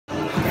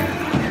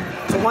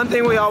So one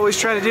thing we always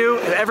try to do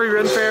at every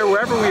Ren Fair,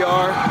 wherever we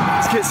are,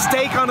 is get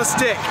steak on a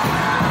stick.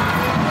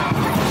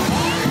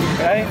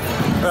 Okay?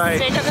 Right.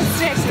 Steak on a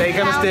stick. Steak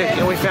on a stick,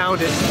 and we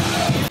found it.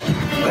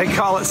 They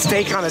call it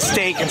steak on a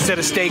steak instead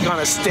of steak on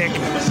a stick.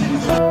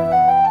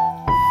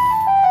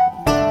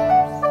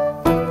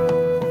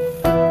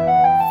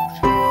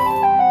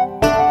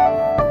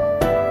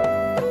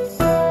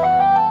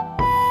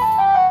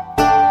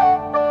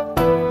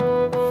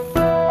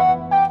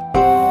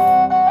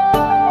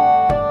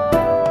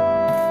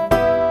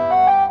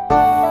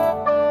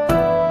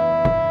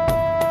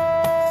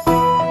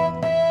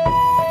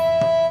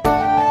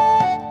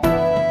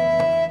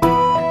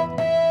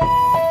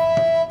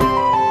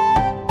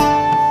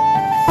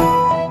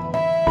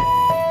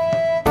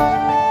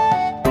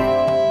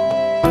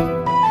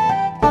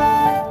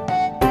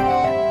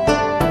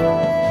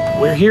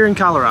 We're here in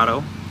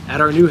Colorado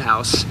at our new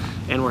house,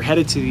 and we're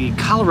headed to the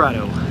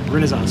Colorado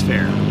Renaissance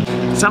Fair.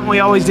 It's something we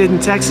always did in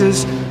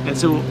Texas, and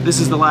so this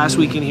is the last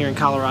weekend here in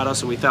Colorado,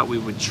 so we thought we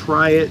would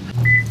try it.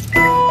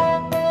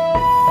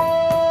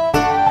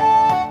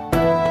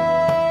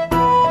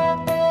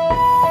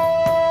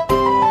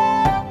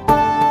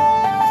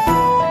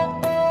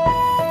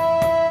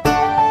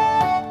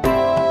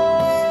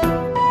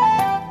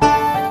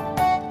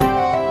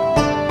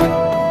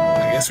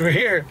 I guess we're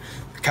here.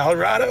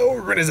 Colorado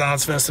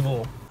Renaissance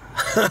Festival.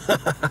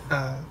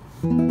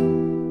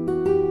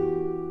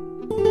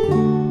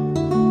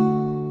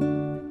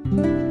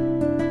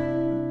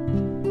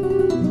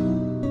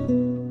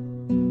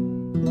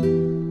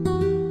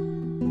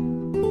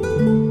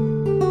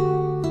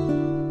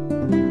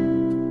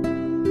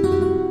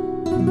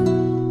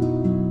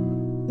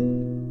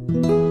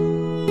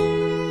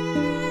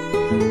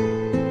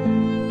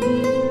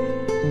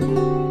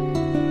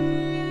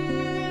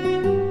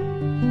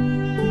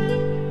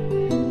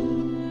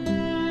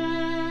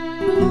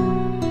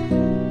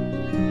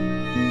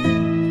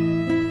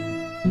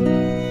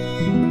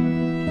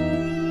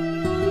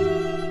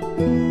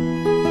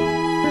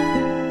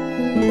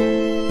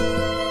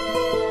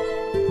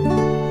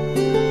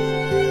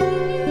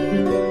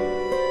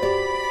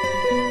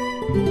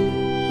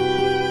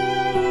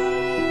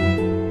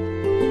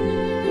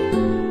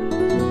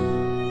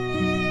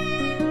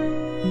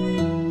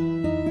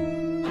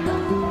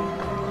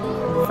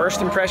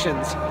 First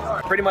impressions.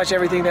 Pretty much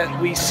everything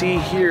that we see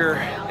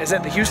here is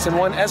at the Houston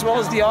one as well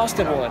as the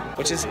Austin one,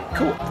 which is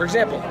cool. For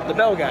example, the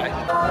bell guy.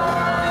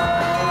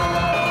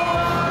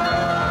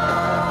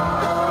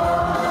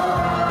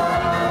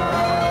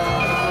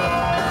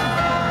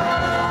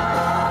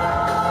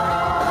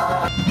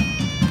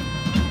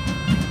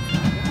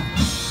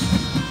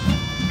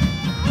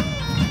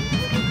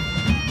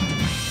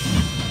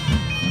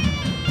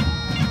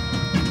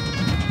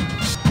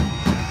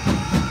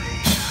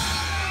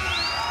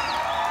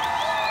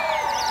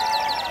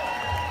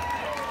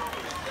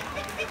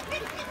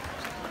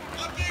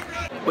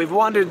 We've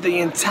wandered the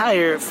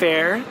entire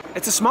fair.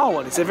 It's a small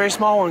one. It's a very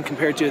small one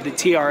compared to the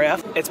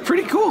TRF. It's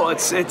pretty cool.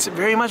 It's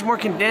very much more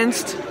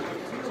condensed.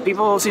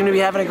 People seem to be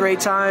having a great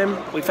time.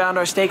 We found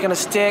our steak on a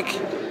stick.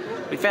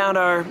 We found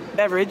our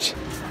beverage.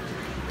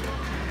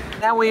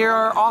 Now we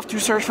are off to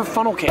search for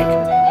funnel cake.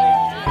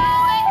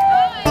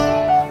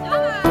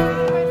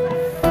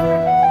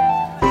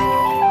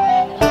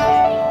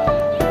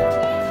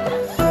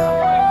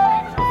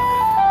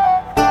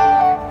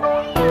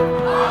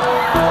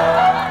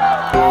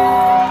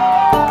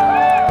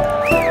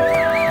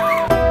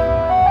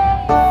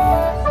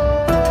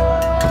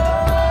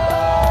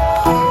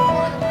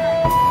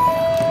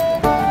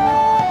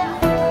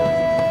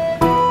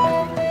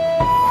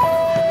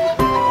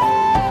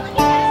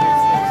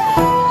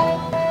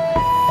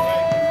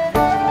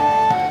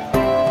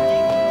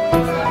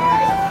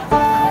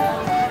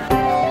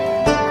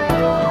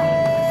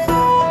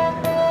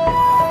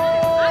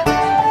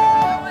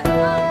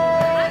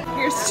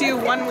 To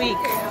 1 week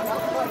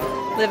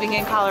living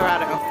in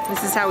Colorado.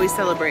 This is how we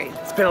celebrate.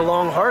 It's been a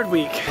long, hard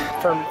week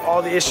from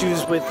all the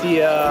issues with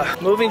the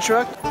moving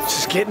truck,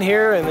 just getting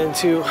here, and then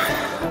to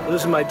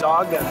losing my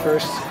dog that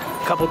first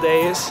couple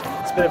days.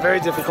 It's been a very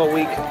difficult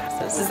week. So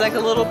this is like a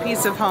little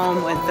piece of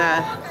home with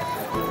the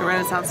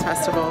Renaissance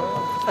Festival.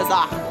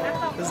 Huzzah!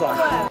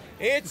 Huzzah.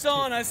 It's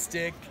on a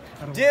stick,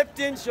 dipped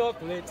in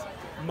chocolate,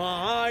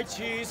 my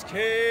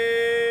cheesecake.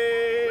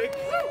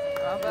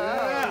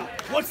 Yeah.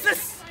 What's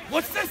this?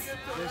 What's this?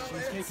 There's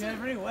cheesecake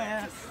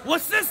everywhere.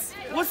 What's this?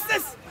 What's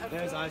this?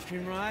 There's ice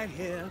cream right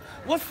here.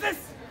 What's this?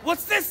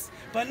 What's this?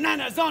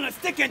 Bananas on a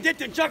stick and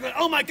dipped in chocolate.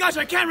 Oh my gosh,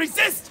 I can't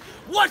resist.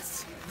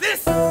 What's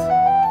this?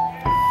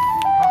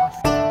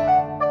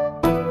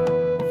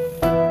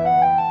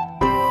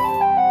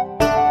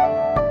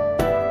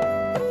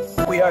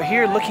 We are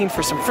here looking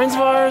for some friends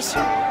of ours,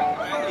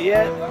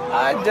 yet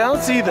I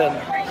don't see them.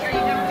 Where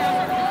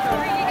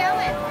are you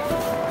going?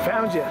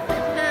 Found you.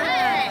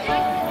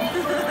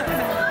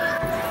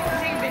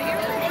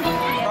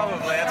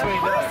 Probably, that's what he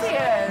does.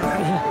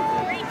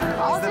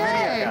 All day.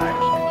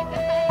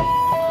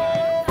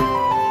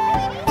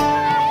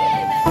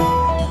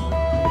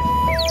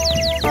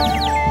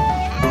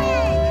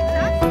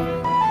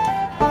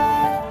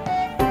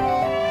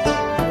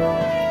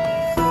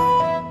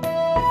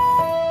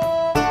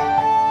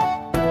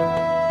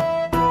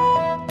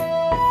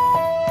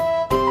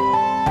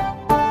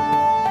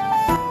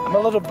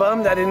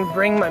 I didn't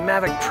bring my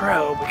Mavic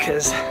Pro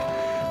because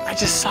I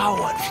just saw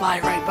one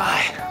fly right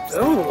by.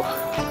 Oh,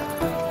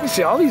 you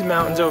see all these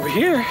mountains over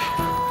here.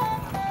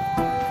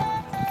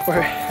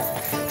 We're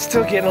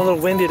still getting a little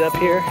winded up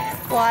here.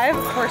 Well, I have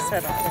a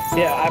corset on.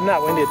 Yeah, I'm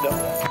not winded though.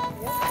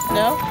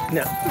 No?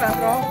 No. Not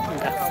at all?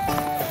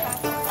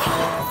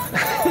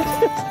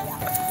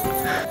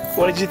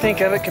 What did you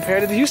think of it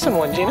compared to the Houston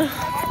one, Gina?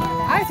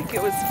 I think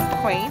it was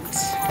quaint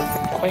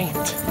Quaint.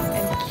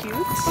 and cute.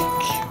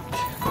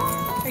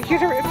 Are you going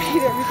to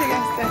repeat everything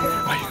I said?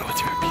 Are you going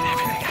to repeat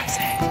everything I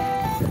said?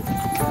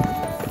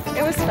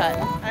 It was fun.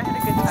 I had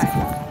a good time.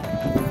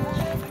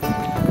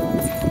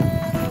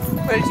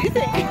 What did you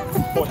think?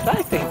 What did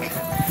I think?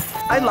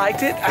 I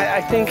liked it.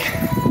 I think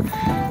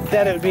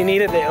that it would be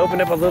neat if they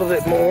opened up a little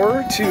bit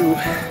more to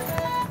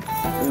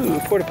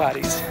porta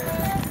potties.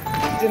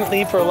 Didn't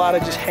leave for a lot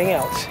of just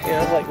hangouts, you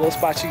know, like little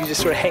spots you could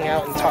just sort of hang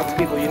out and talk to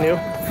people you knew.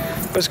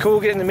 It was cool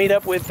getting to meet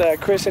up with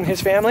Chris and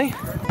his family.